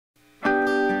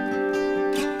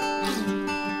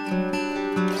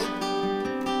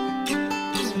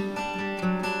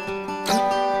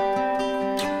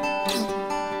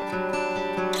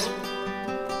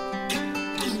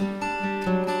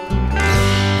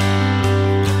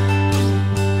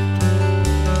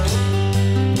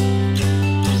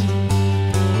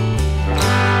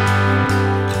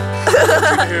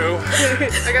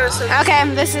Okay,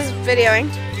 this is videoing.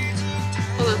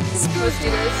 Hold on, let's do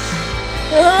this.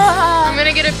 I'm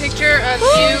gonna get a picture of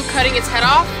you cutting its head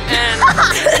off and...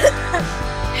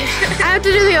 I have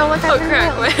to do the old look. Oh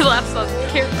crap, my laptop's on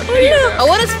camera. I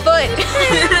want his foot.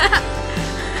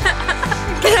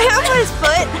 Can I have his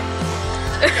foot?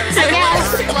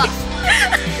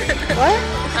 What?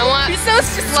 I want... He's so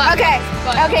fluff. Okay,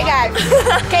 okay guys.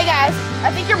 Okay guys, I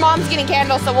think your mom's getting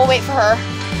candles, so we'll wait for her.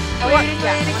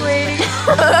 Waiting.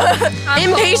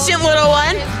 Impatient little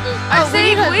one. I'm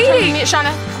saying waiting.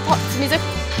 Shauna, music.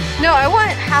 No, I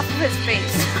want half of his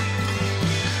face.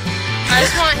 I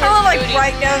just want his like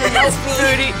right down the nose.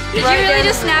 booty. Did you really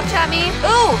just Snapchat me?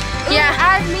 Ooh, Yeah.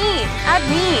 add me.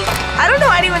 I don't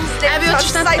know anyone's name. Abby, what's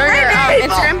your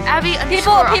Instagram? Abby,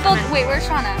 People, wait, where's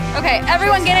Shauna? Okay,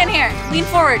 everyone get in here. Lean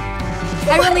forward.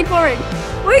 Everyone lean forward.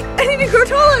 Wait, I need to grow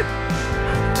taller.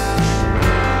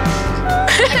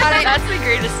 That's the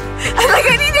greatest. I'm like,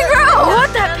 I need to grow. I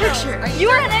want that picture. You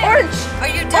are an Orange. Are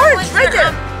you done with right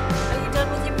there. Are you done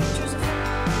with your pictures of him?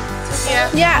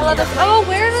 Yeah. Oh,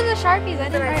 where are the Sharpies? I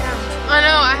didn't write them. I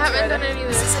know, I haven't done any of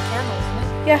This this. is a candle,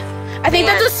 isn't it? I think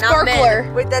that's a sparkler.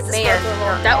 Wait, that's a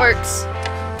sparkler. That works.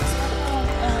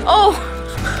 Oh,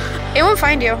 it won't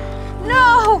find you.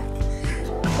 No.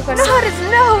 Not his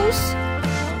nose.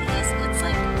 It's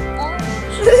like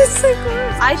orange. It's like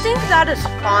I think that is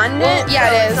fondant. Yeah,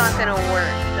 it is. It's not gonna work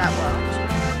that well.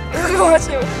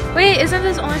 Wait, isn't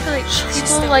this only for like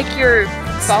people like you're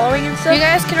following and stuff? You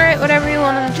guys can write whatever you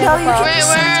want on the channel. Wait,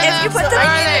 where are If you put the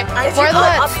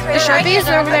the Sharpies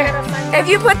are over there. If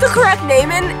you put the correct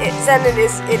name in, then it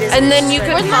is. And then you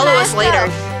can follow us later.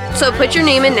 So put your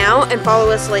name in now and follow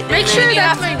us later. Make sure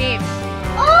that's my name.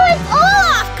 Oh, it's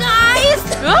off, guys!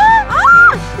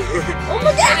 Oh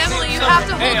my God! And Emily, you have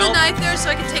to hold the knife there so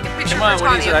I can take a picture for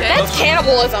Tawny, okay? That's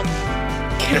cannibalism.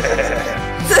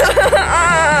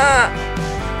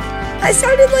 I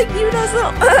sounded like you,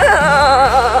 Nuzzle.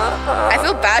 I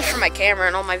feel bad for my camera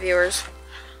and all my viewers.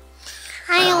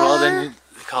 Well, then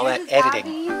you call that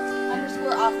editing.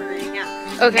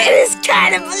 Okay. It is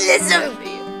cannibalism.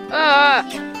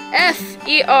 F-E-R-M-E-R-M-M.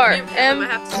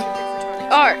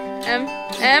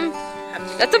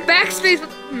 That's a backspace.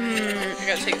 I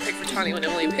gotta take a pic for Tawny when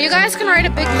Emily You guys can write a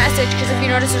big message because if you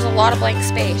notice, there's a lot of blank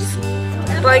space.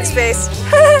 Blank space.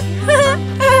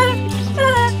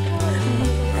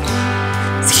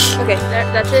 Okay,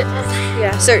 that's it.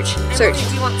 Yeah, search. Do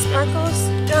you want sparkles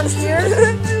down here?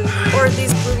 Or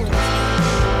these blue ones?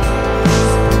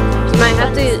 You might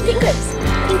have to.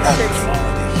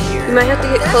 You might have to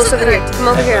get close over here. Come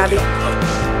over here, Abby.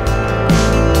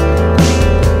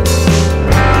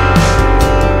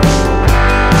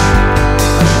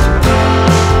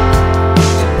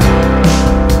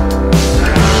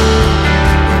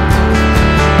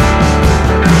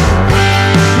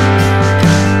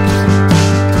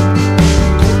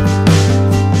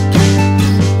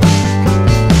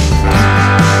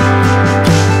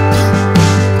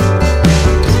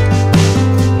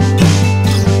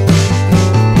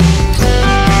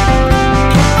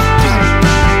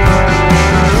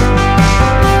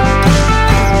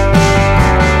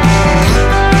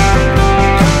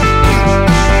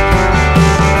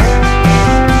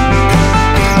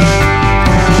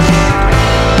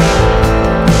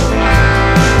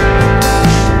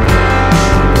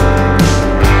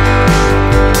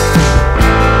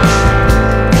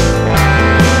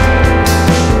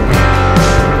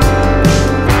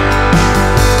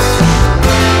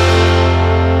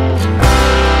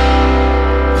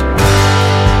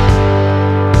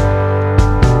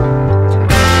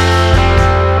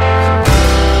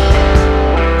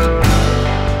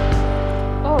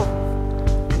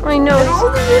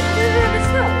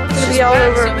 all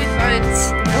over. So we find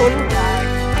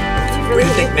What do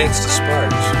you think makes the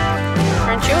sparks?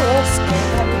 Aren't you a little scared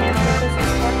that we have to put those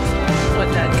sparks? what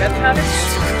that gunpowder.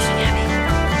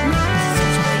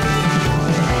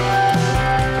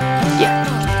 Yeah.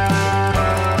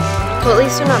 Well, at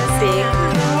least they're not big.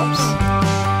 Oops.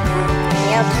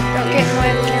 Yep. Don't get in the way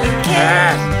of the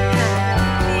camera.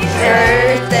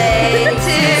 Birthday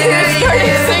to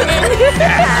you.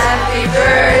 Happy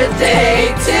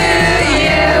birthday to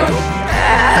you.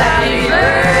 Happy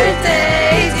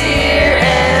birthday, dear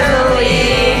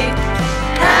Emily.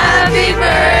 Happy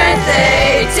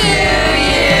birthday to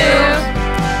you.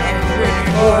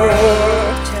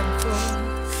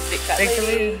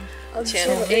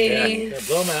 Yeah,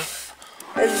 blow them out.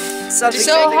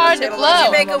 So hard to blow. Did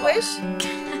you make a wish?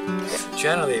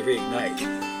 Generally, they reignite.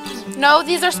 No,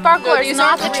 these are sparklers, these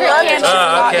not aren't the trick real candles.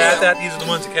 Oh, okay. I thought these were the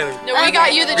ones that kind of. No, we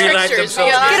got you the Relight tricksters. themselves.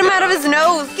 We got Get him out of his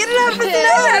nose. Get it out of his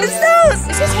nose. Out of his nose.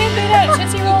 Is his hand made out of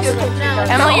Tootsie Rolls?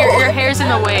 Emily, your hair's in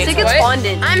the way. I think it's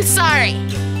fondant. I'm sorry.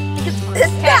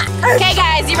 Okay,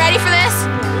 guys, you ready for this?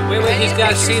 Wait, he's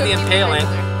got to see the impaling.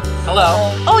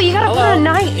 Hello. Oh, you gotta put a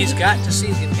knife. He's got to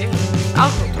see the impaling.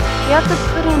 You have to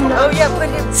put a knife. Oh yeah, put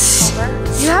him.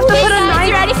 You have to Okay, put a guys, knife.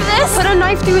 you ready for this? Put a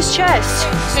knife through his chest.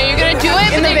 So you're gonna do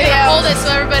it, but then you're gonna hold it so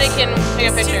everybody can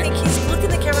take a Do you picture. think he's looking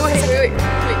at the camera? Wait.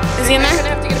 Is he in You're there?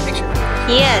 gonna have to get a picture.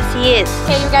 Yes, he is.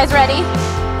 Okay, you guys ready?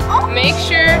 Make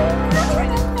sure.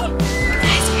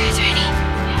 Guys, you guys ready?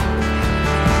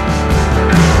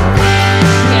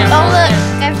 Yeah, Oh look,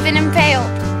 I've been impaled.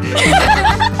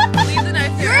 leave the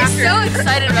knife there after. You're so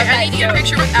excited about that. I need to get a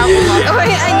picture without the lock. Oh,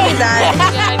 wait, I need that.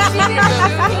 Yeah, I just need to go.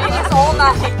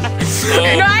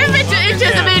 No, I've been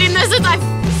anticipating this since I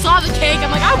saw the cake. I'm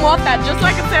like, I want that just so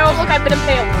I can say, oh look, I've been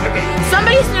impaled. Okay.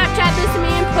 Somebody Snapchat this to me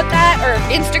and put that, or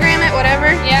Instagram it, whatever.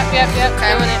 Yep.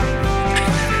 Doing it.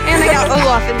 And I got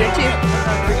Olaf in there too.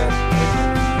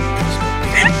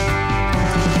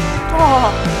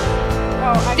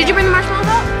 Did you bring the marshmallows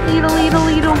out?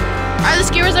 Leedle. Are the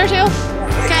skewers there too?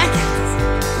 Okay.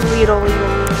 Leedle.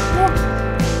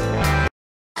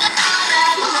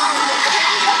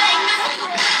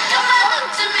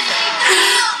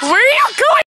 Where are you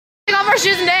going? Take off our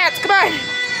shoes and dance. Come on.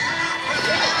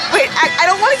 Wait, I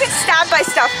don't want to get stabbed by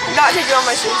stuff. I'm not taking off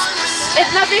my shoes.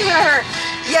 It's nothing gonna hurt.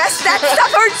 Yes, that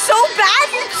stuff hurts so bad.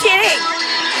 You're kidding.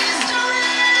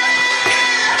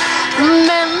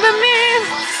 Remember me.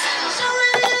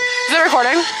 Is it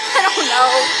recording? I don't know.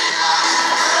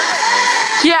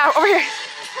 Yeah, over here.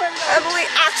 Emily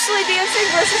actually dancing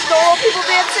versus normal people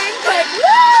dancing. Like,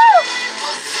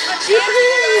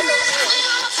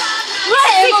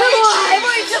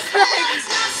 Emily just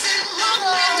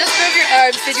Just move your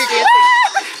arms, did your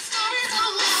dancing.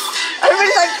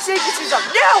 everybody's like, take your shoes off.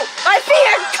 No, my feet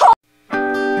are cold.